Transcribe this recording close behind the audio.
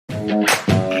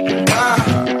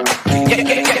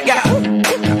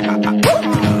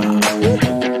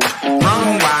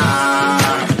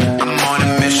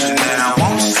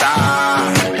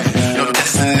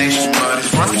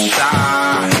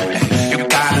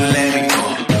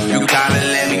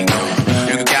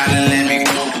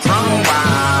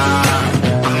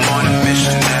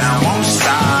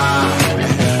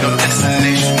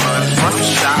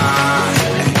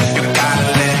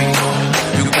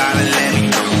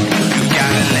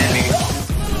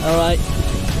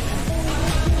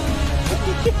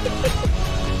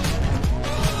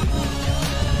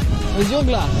Where's your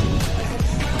glass?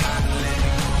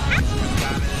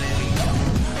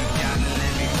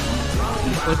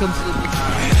 Welcome to the...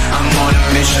 I'm on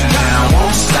a mission and I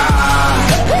won't stop.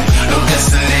 No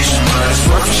destination, but it's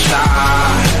worth a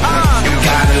shot. You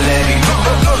gotta let me go.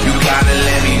 You gotta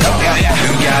let me go.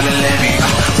 You gotta let me go.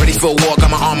 Ready for a war, got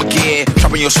my armor gear.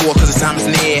 Sharpen your sword cause the time is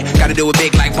near. Gotta do it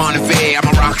big like Bon and Fair. I'm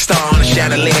a rock star on a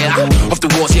chandelier. Off the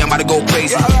walls, yeah, I'm about to go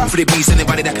crazy. For the beast,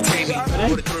 anybody that can tame me.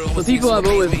 For people I've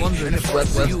always wondered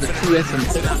what's the true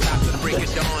essence.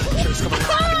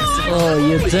 Oh,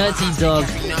 you dirty dog.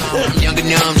 Young and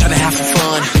young, trying to have some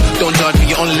fun. Don't judge me,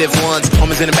 you only live once.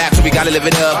 Homies in the back, so we gotta live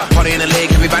it up. Party in the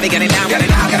lake, everybody get it down, get it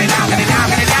down, get it down, get it down,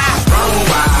 get it down. Run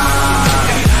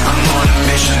wild, I'm on a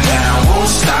mission that I won't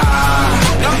stop.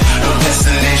 No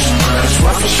destination, but it's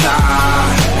worth a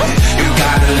shot. You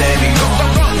gotta let me go,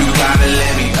 you gotta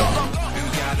let me go, you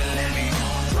gotta let me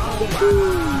go.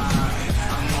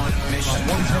 I'm on a mission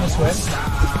that I won't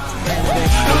stop.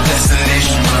 No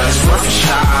destination, but it's worth a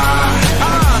shot.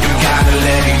 You gotta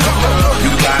let me go.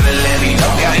 You gotta let me go.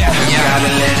 You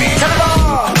gotta let me go.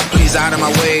 Please out of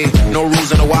my way. No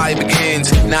rules on the why it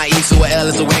begins. Naive, so a L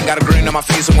is a win. Got a grin on my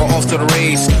face and we're off to the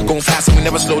race. Going fast and we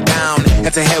never slow down.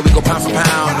 Head to head, we go pound for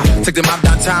pound. Take them out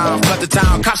downtown, flood the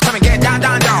town. Cops come and get down,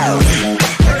 down, down.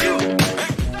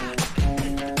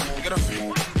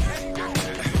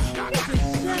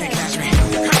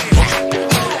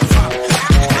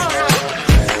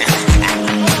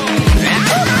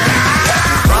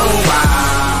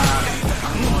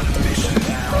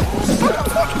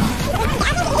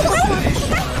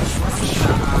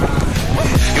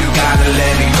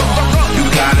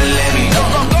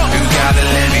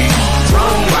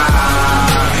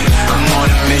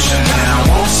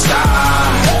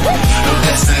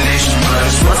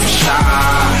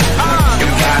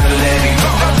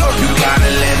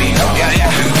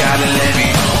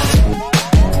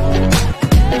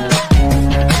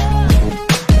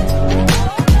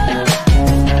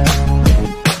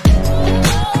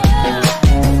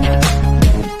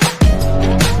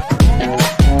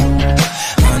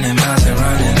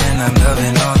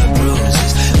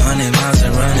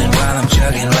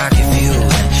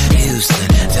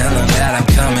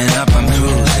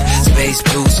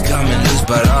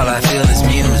 But all I feel is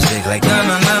music, like no,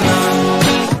 no, no, no,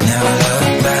 never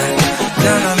look back,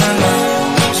 no, no, no, no,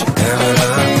 never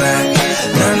look back,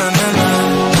 no, no, no, no,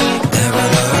 never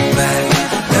look back,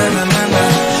 no, no, no, no,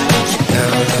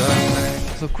 never look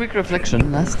back. So quick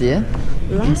reflection, last year,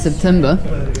 in September,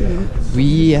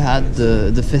 we had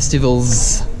the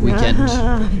festivals weekend.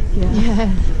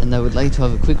 Yeah. And I would like to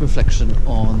have a quick reflection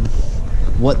on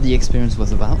what the experience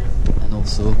was about, and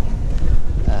also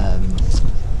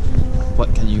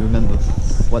what can you remember?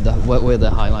 What were the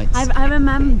highlights? I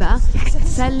remember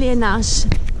Sally and Ash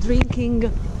drinking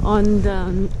on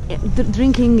the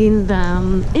drinking in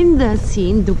the sea,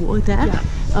 in the water,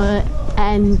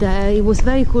 and it was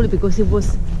very cool because it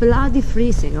was bloody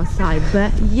freezing outside,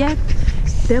 but yet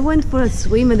they went for a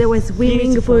swim and they were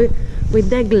swimming with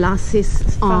their glasses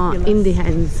in the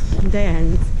hands.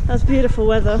 That's beautiful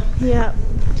weather. Yeah,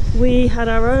 we had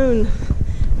our own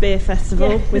beer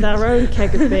festival with our own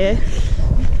keg of beer.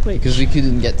 Because we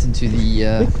couldn't get into the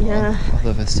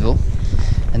other festival.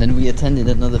 And then we attended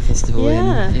another festival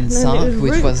in Sark,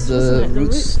 which was the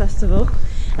Roots Festival.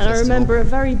 And I remember a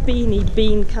very beanie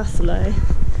bean cassoulet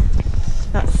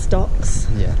at Stocks.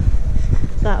 Yeah.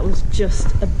 That was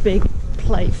just a big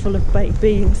plate full of baked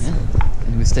beans. Yeah.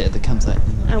 And we stayed at the campsite.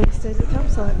 And we stayed at the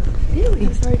campsite. Really?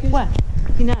 That's very good. Where?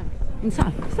 You know, in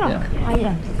Sark. Yeah. Oh,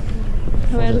 yeah.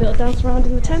 We had a little dance around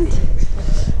in the tent.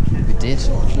 We did.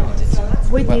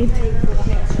 We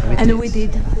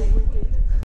did.